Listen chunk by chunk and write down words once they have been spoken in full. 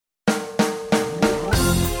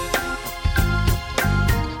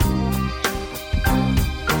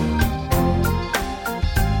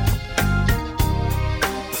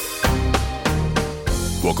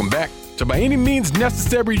any means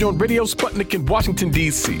necessary on Radio Sputnik in Washington,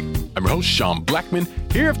 D.C. I'm your host, Sean Blackman,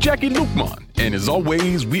 here with Jackie Lukman. And as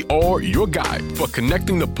always, we are your guide for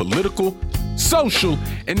connecting the political, social,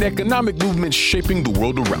 and economic movements shaping the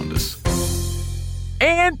world around us.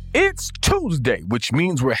 And it's Tuesday, which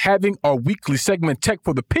means we're having our weekly segment Tech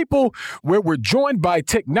for the People, where we're joined by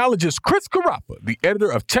technologist Chris Carafa, the editor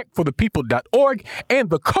of techforthepeople.org and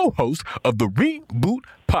the co-host of the Reboot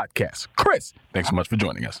podcast. Chris, thanks so much for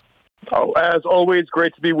joining us. Oh, as always,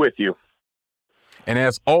 great to be with you. And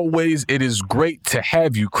as always, it is great to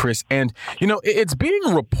have you, Chris. And, you know, it's being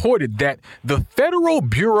reported that the Federal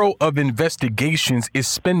Bureau of Investigations is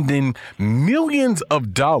spending millions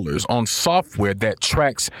of dollars on software that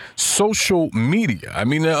tracks social media. I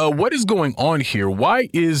mean, what is going on here? Why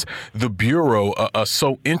is the Bureau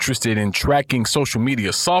so interested in tracking social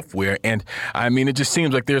media software? And, I mean, it just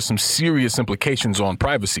seems like there's some serious implications on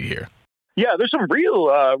privacy here. Yeah, there's some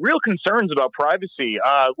real concerns about privacy.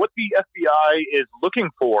 What the FBI is looking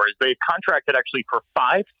for is they've contracted actually for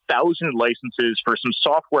 5,000 licenses for some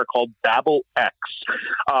software called Babel X.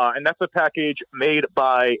 And that's a package made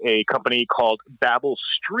by a company called Babel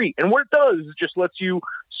Street. And what it does is just lets you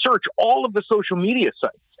search all of the social media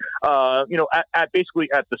sites, at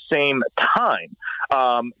the same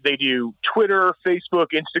time. They do Twitter,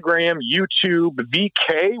 Facebook, Instagram, YouTube,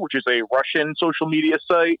 VK, which is a Russian social media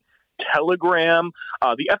site, Telegram.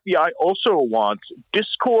 The FBI also wants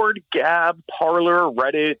Discord, Gab, Parler,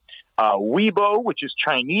 Reddit, Weibo, which is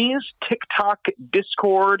Chinese, TikTok,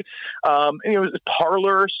 Discord,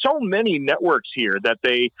 Parler. So many networks here that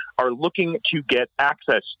they are looking to get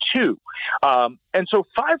access to. And so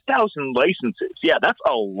 5,000 licenses, yeah, that's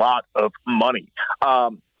a lot of money.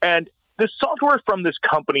 And the software from this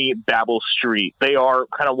company, Babel Street, they are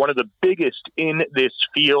kind of one of the biggest in this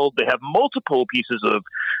field. They have multiple pieces of,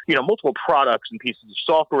 multiple products and pieces of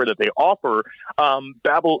software that they offer.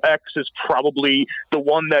 Babel X is probably the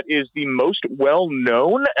one that is the most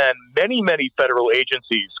well-known, and many, many federal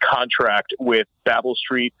agencies contract with Babel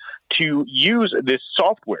Street to use this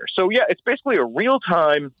software. So, yeah, it's basically a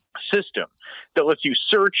real-time system that lets you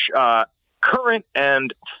search current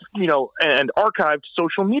and archived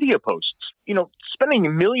social media posts.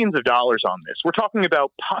 Spending millions of dollars on this. We're talking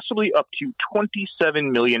about possibly up to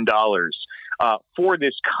 $27 million for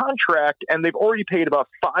this contract, and they've already paid about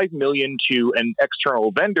 $5 million to an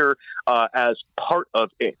external vendor as part of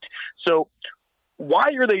it. So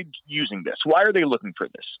why are they using this? Why are they looking for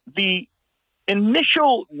this? The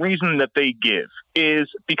initial reason that they give is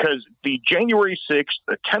because the January 6th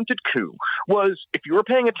attempted coup was, if you were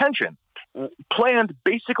paying attention, planned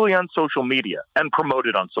basically on social media and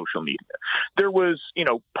promoted on social media. There was,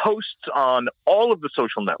 posts on all of the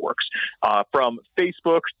social networks, from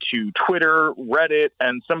Facebook to Twitter, Reddit,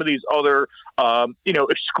 and some of these other,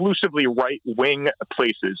 exclusively right-wing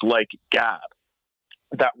places like Gab,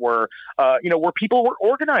 that were, where people were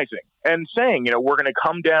organizing and saying, we're going to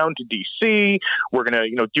come down to D.C., we're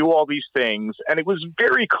going to, do all these things. And it was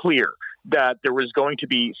very clear that there was going to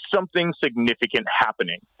be something significant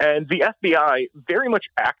happening. And the FBI very much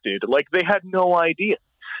acted like they had no idea.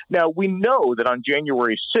 Now, we know that on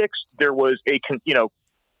January 6th, there was a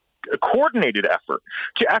coordinated effort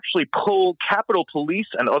to actually pull Capitol Police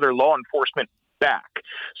and other law enforcement back.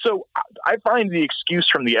 So I find the excuse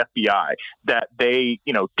from the FBI that they,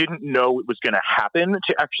 didn't know it was going to happen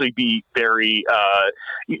to actually be very,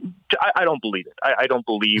 I don't believe it. I don't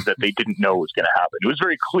believe that they didn't know it was going to happen. It was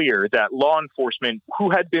very clear that law enforcement who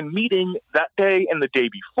had been meeting that day and the day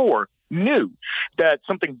before knew that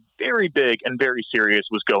something very big and very serious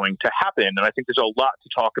was going to happen. And I think there's a lot to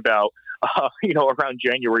talk about around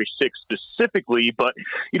January 6th specifically, but,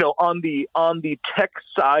 on the tech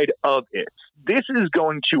side of it, this is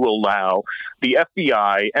going to allow the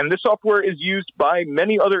FBI, and this software is used by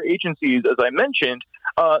many other agencies, as I mentioned,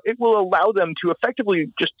 it will allow them to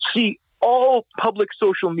effectively just see all public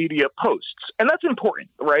social media posts. And that's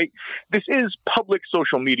important, right? This is public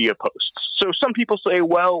social media posts. So some people say,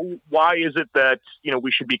 well, why is it that,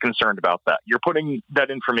 we should be concerned about that? You're putting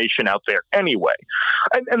that information out there anyway.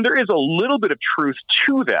 And there is a little bit of truth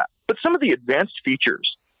to that. But some of the advanced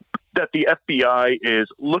features that the FBI is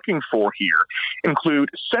looking for here include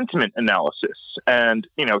sentiment analysis and,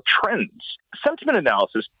 trends. Sentiment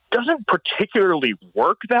analysis doesn't particularly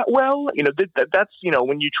work that well. That's,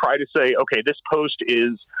 when you try to say, okay, this post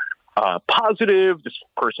is positive, this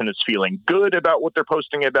person is feeling good about what they're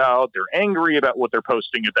posting about, they're angry about what they're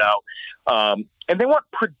posting about, and they want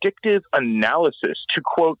predictive analysis to,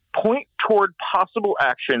 quote, point record possible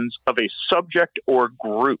actions of a subject or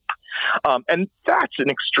group. And that's an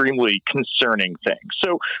extremely concerning thing.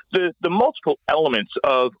 So the multiple elements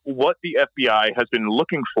of what the FBI has been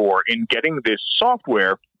looking for in getting this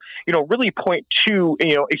software, really point to,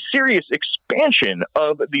 a serious expansion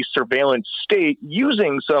of the surveillance state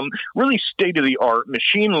using some really state-of-the-art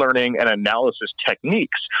machine learning and analysis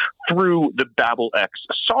techniques through the BabelX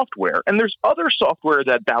software. And there's other software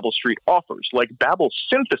that Babel Street offers, like Babel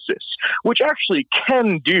Synthesis, which actually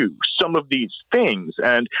can do some of these things.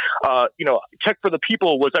 And, Tech for the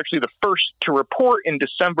People was actually the first to report in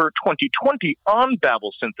December 2020 on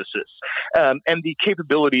Babel Synthesis and the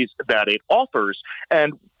capabilities that it offers.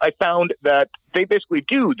 And I found that they basically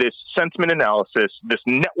do this sentiment analysis, this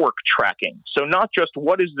network tracking. So not just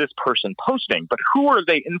what is this person posting, but who are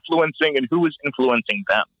they influencing and who is influencing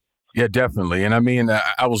them. Yeah, definitely. And I mean,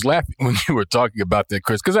 I was laughing when you were talking about that,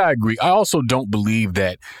 Chris, because I agree. I also don't believe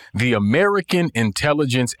that the American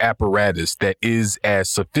intelligence apparatus that is as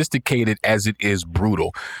sophisticated as it is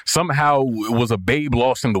brutal somehow was a babe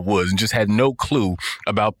lost in the woods and just had no clue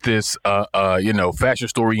about this,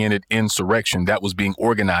 fascist-oriented insurrection that was being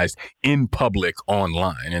organized in public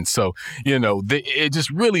online. And so, it just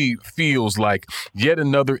really feels like yet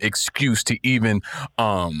another excuse to even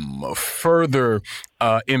further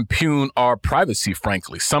impugn our privacy,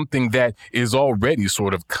 frankly, something that is already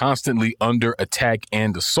sort of constantly under attack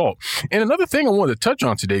and assault. And another thing I wanted to touch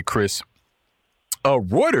on today, Chris,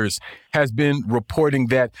 Reuters has been reporting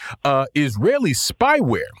that Israeli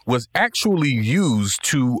spyware was actually used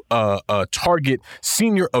to target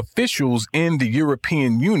senior officials in the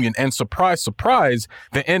European Union. And surprise, surprise,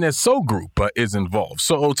 the NSO group is involved.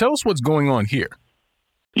 So tell us what's going on here.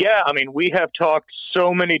 Yeah, I mean, we have talked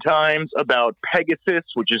so many times about Pegasus,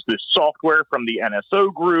 which is this software from the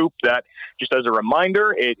NSO group that, just as a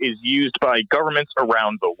reminder, it is used by governments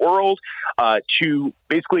around the world to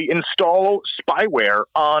basically install spyware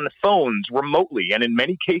on phones remotely. And in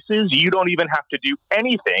many cases, you don't even have to do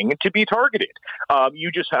anything to be targeted.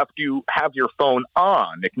 You just have to have your phone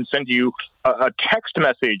on. It can send you a text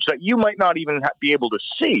message that you might not even be able to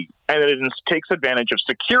see. And it takes advantage of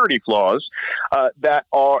security flaws that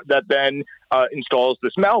then installs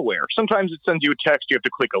this malware. Sometimes it sends you a text, you have to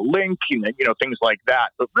click a link, things like that.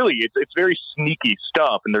 But really, it's very sneaky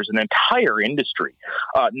stuff, and there's an entire industry,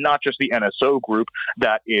 not just the NSO group,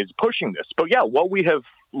 that is pushing this. But yeah, what we have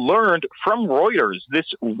learned from Reuters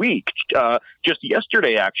this week, just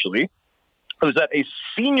yesterday actually, was that a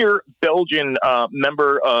senior Belgian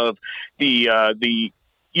member of the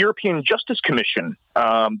European Justice Commission,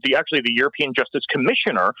 the European Justice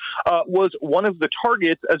Commissioner, was one of the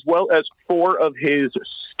targets, as well as 4 of his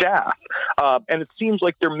staff. And it seems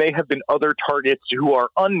like there may have been other targets who are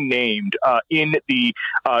unnamed in the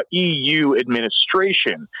EU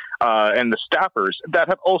administration and the staffers that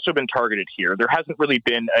have also been targeted here. There hasn't really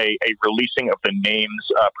been a releasing of the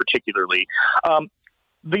names particularly.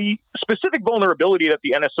 The specific vulnerability that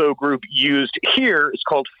the NSO group used here is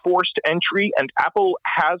called forced entry, and Apple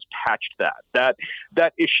has patched that.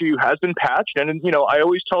 That issue has been patched, and I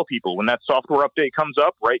always tell people when that software update comes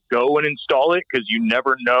up, right, go and install it, because you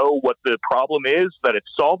never know what the problem is that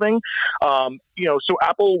it's solving. So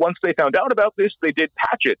Apple, once they found out about this, they did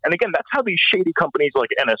patch it. And again, that's how these shady companies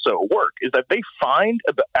like NSO work, is that they find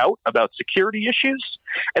out about security issues,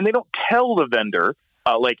 and they don't tell the vendor,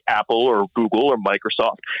 like Apple or Google or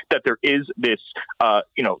Microsoft, that there is this,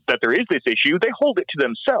 issue. They hold it to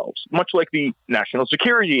themselves, much like the National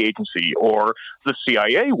Security Agency or the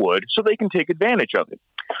CIA would, so they can take advantage of it.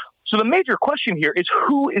 So the major question here is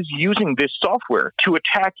who is using this software to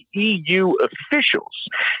attack EU officials?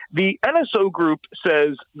 The NSO group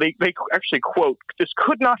says, they actually quote, "This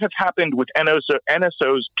could not have happened with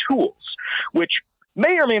NSO's tools," which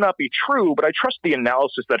may or may not be true, but I trust the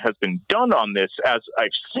analysis that has been done on this as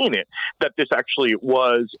I've seen it, that this actually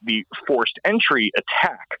was the forced entry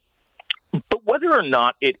attack. But whether or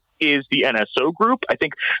not it is the NSO group, I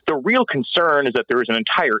think the real concern is that there is an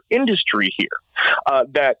entire industry here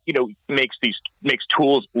that makes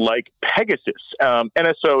tools like Pegasus.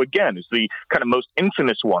 NSO again is the kind of most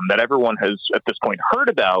infamous one that everyone has at this point heard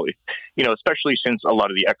about, especially since a lot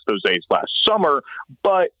of the exposés last summer.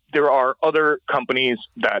 But there are other companies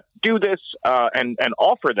that do this and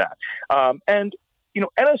offer that.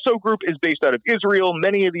 NSO Group is based out of Israel.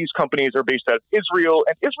 Many of these companies are based out of Israel,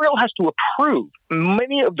 and Israel has to approve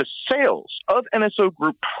many of the sales of NSO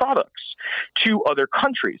Group products to other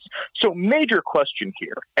countries. So major question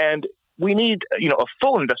here. And we need, a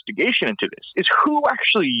full investigation into this, is who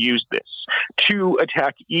actually used this to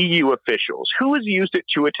attack EU officials? Who has used it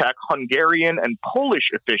to attack Hungarian and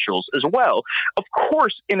Polish officials as well? Of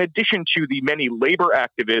course, in addition to the many labor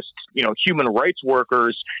activists, human rights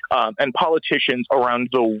workers, and politicians around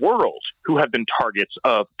the world who have been targets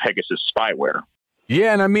of Pegasus spyware.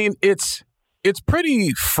 Yeah, and I mean, it's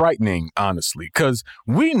pretty frightening, honestly, because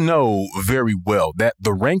we know very well that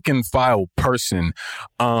the rank and file person,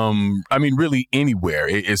 really anywhere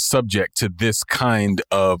is subject to this kind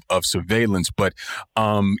of surveillance. But,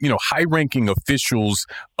 high ranking officials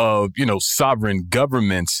of, sovereign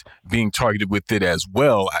governments being targeted with it as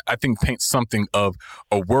well, I think paints something of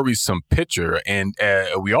a worrisome picture. And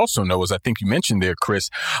we also know, as I think you mentioned there,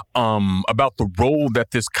 Chris, about the role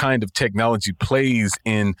that this kind of technology plays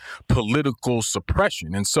in political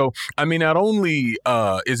suppression. And so, not only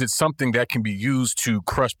is it something that can be used to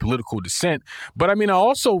crush political dissent, but I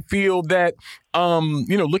also feel that,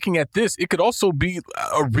 looking at this, it could also be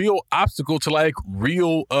a real obstacle to like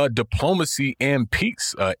real diplomacy and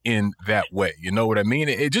peace in that way. You know what I mean?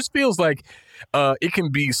 It just feels like it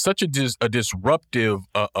can be such a disruptive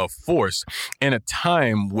force in a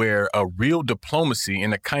time where a real diplomacy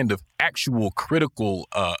and a kind of actual critical,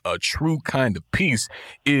 true kind of peace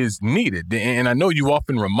is needed. And I know you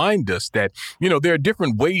often remind us that, there are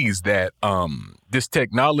different ways that this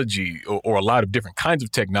technology or a lot of different kinds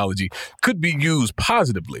of technology could be used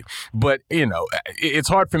positively. But, it's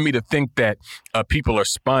hard for me to think that people are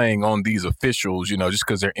spying on these officials, just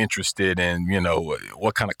because they're interested in,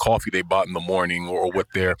 what kind of coffee they bought in the morning or what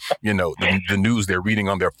they're, the news they're reading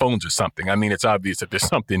on their phones or something. It's obvious that there's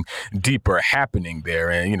something deeper happening there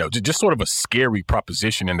and, just sort of a scary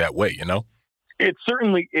proposition in that way, It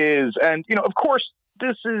certainly is. And, of course,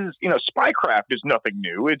 this is, spycraft is nothing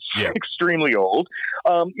new. It's extremely old.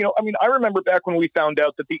 I remember back when we found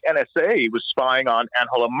out that the NSA was spying on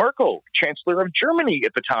Angela Merkel, Chancellor of Germany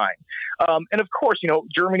at the time. And of course,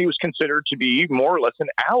 Germany was considered to be more or less an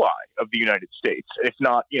ally of the United States, if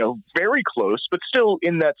not, very close, but still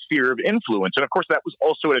in that sphere of influence. And of course, that was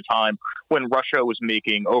also at a time when Russia was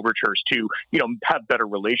making overtures to, have better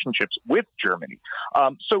relationships with Germany.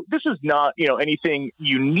 So this is not, anything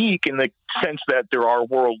unique in the sense that there are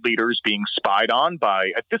world leaders being spied on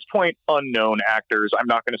by, at this point, unknown actors. I'm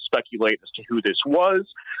not going to speculate as to who this was,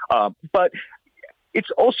 but it's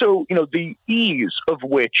also, the ease of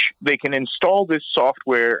which they can install this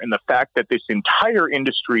software and the fact that this entire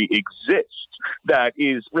industry exists that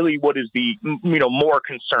is really what is the, more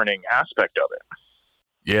concerning aspect of it.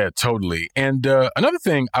 Yeah, totally. And another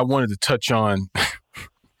thing I wanted to touch on,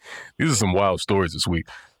 these are some wild stories this week.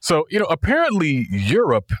 So, apparently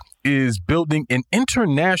Europe is building an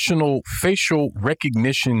international facial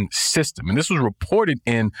recognition system. And this was reported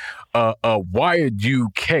in Wired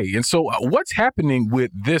UK. And so what's happening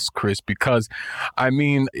with this, Chris? Because,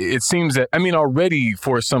 it seems that, already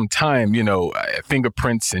for some time,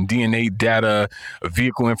 fingerprints and DNA data,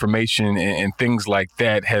 vehicle information and things like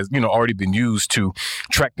that has, already been used to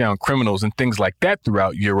track down criminals and things like that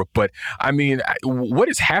throughout Europe. But, what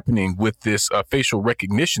is happening with this facial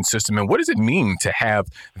recognition system, and what does it mean to have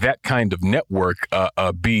that kind of network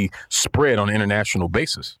be spread on an international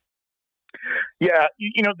basis? Yeah,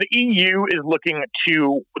 the EU is looking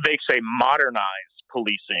to, they say, modernize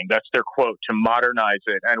policing. That's their quote, to modernize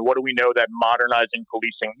it. And what do we know that modernizing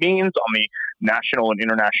policing means on the national and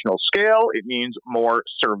international scale? It means more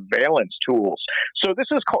surveillance tools. So this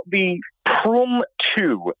is called the PRUM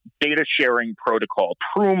 2 data sharing protocol.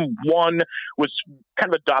 PRUM 1 was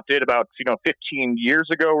kind of adopted about 15 years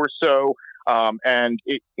ago or so. And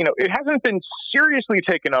it hasn't been seriously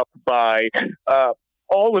taken up by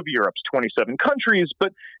all of Europe's 27 countries,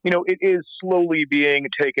 but it is slowly being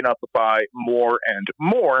taken up by more and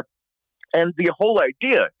more. And the whole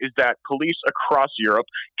idea is that police across Europe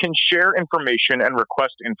can share information and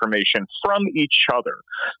request information from each other.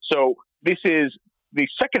 So this is the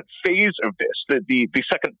second phase of this, the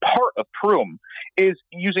second part of PRUM, is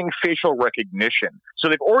using facial recognition. So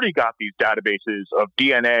they've already got these databases of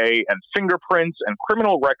DNA and fingerprints and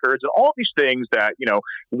criminal records and all these things that,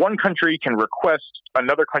 one country can request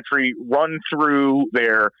another country run through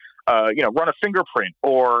their run a fingerprint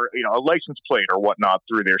or, a license plate or whatnot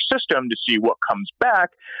through their system to see what comes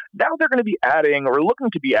back. Now they're going to be adding or looking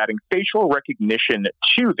to be adding facial recognition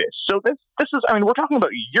to this. So this is, we're talking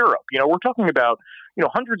about Europe, we're talking about,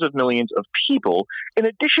 hundreds of millions of people in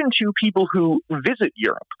addition to people who visit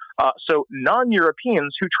Europe. So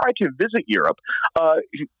non-Europeans who try to visit Europe,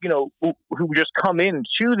 who just come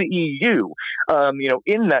into the EU,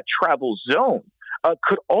 in that travel zone.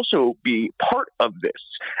 Could also be part of this.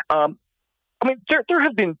 I mean, there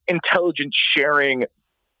have been intelligence sharing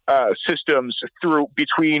systems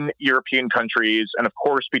between European countries, and of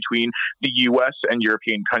course between the U.S. and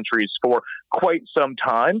European countries for quite some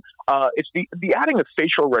time. It's the adding of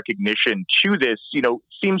facial recognition to this,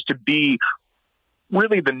 seems to be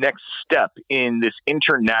really the next step in this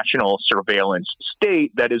international surveillance state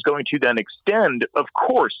that is going to then extend, of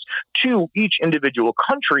course, to each individual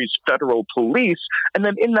country's federal police, and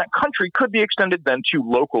then in that country could be extended then to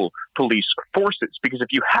local police forces. Because if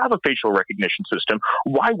you have a facial recognition system,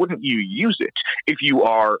 why wouldn't you use it if you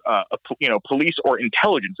are a police or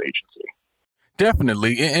intelligence agency?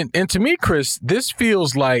 Definitely. And to me, Chris, this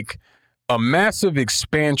feels like a massive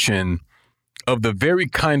expansion of the very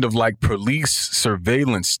kind of like police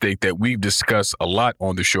surveillance state that we've discussed a lot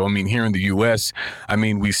on the show. I mean, here in the U.S.,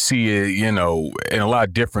 we see it, in a lot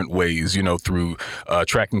of different ways, through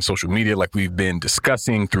tracking social media like we've been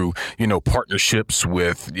discussing, through, partnerships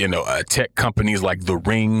with, tech companies like The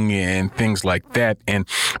Ring and things like that. And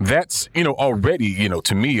that's, already,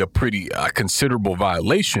 to me, a pretty considerable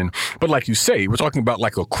violation. But like you say, we're talking about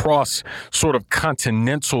like a cross sort of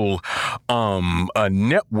continental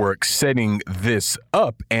network setting this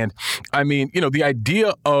up. And the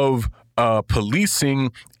idea of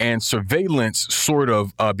policing and surveillance sort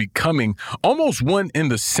of becoming almost one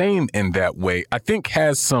and the same in that way, I think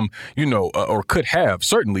has some, or could have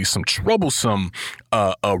certainly some troublesome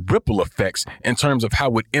ripple effects in terms of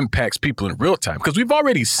how it impacts people in real time. Because we've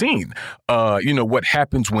already seen, what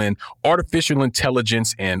happens when artificial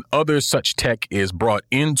intelligence and other such tech is brought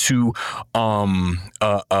into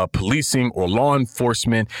policing or law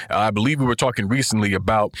enforcement. I believe we were talking recently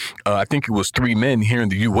about, I think it was 3 men here in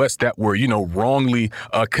the U.S. that were, wrongly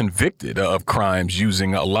convicted of crimes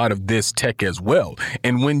using a lot of this tech as well.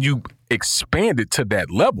 And when you expand it to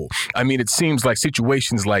that level, it seems like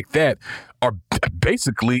situations like that are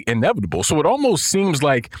basically inevitable. So it almost seems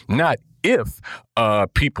like not if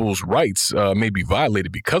people's rights may be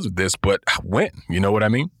violated because of this, but when, you know what I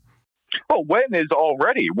mean? Well, when is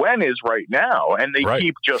right now, and they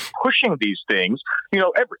keep just pushing these things.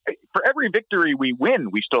 For every victory we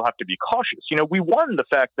win, we still have to be cautious. We won the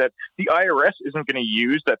fact that the IRS isn't going to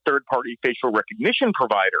use that third-party facial recognition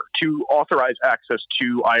provider to authorize access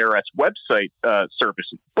to IRS website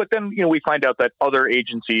services. But then, we find out that other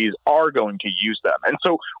agencies are going to use them. And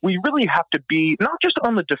so we really have to be not just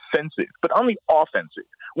on the defensive, but on the offensive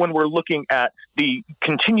when we're looking at the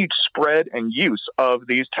continued spread and use of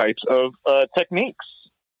these types of techniques.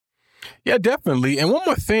 Yeah, definitely. And one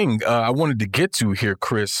more thing I wanted to get to here,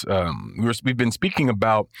 Chris. We've been speaking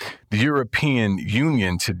about the European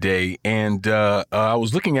Union today, and I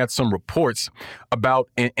was looking at some reports about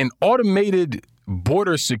an automated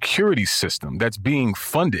border security system that's being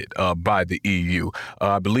funded by the EU.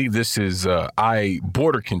 I believe this is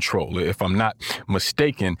border control, if I'm not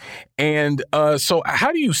mistaken. And so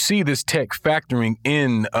how do you see this tech factoring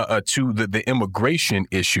in to the immigration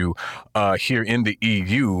issue here in the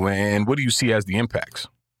EU? And what do you see as the impacts?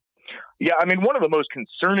 Yeah, one of the most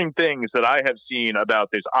concerning things that I have seen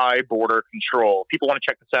about this border control, people want to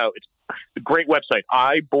check this out. It's a great website,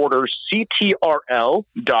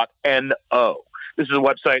 iborderctrl.no. This is a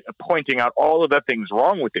website pointing out all of the things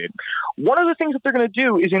wrong with it. One of the things that they're going to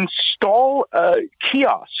do is install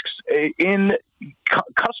kiosks in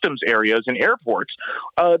customs areas and airports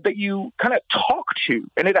that you kind of talk to,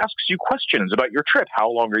 and it asks you questions about your trip. How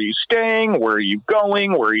long are you staying? Where are you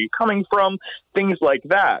going? Where are you coming from? Things like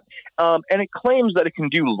that. And it claims that it can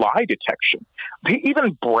do lie detection. They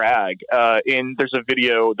even brag there's a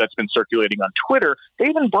video that's been circulating on Twitter. They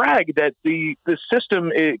even brag that the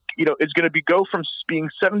system is going to go from being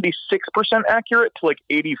 76% accurate to like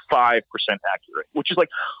 85% accurate, which is like,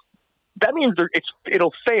 that means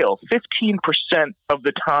it'll fail 15% of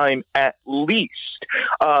the time at least.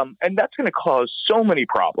 And that's going to cause so many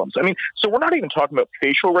problems. So we're not even talking about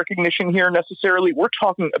facial recognition here necessarily. We're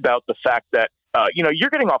talking about the fact that, you're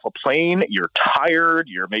getting off a plane, you're tired,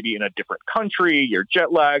 you're maybe in a different country, you're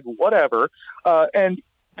jet lagged, whatever. And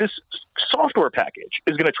this software package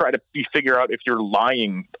is going to try to figure out if you're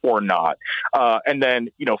lying or not, and then,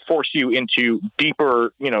 force you into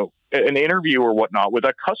deeper, an interview or whatnot with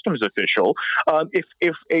a customs official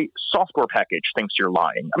if a software package thinks you're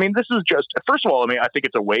lying. This is just, first of all, I think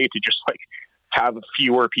it's a way to just like have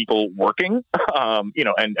fewer people working, and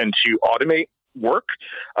to automate work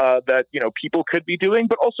that, people could be doing.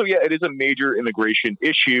 But also, yeah, it is a major immigration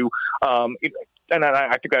issue. And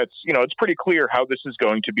I think that's, it's pretty clear how this is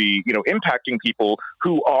going to be, impacting people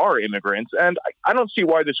who are immigrants. And I don't see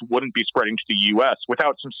why this wouldn't be spreading to the U.S.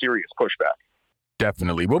 without some serious pushback.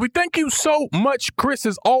 Definitely. Well, we thank you so much, Chris,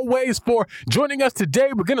 as always, for joining us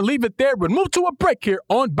today. We're going to leave it there. We'll move to a break here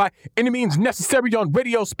on By Any Means Necessary on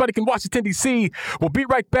Radio Sputnik in Washington, D.C. We'll be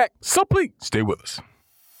right back, so please stay with us.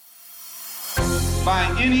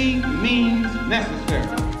 By any means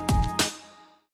necessary.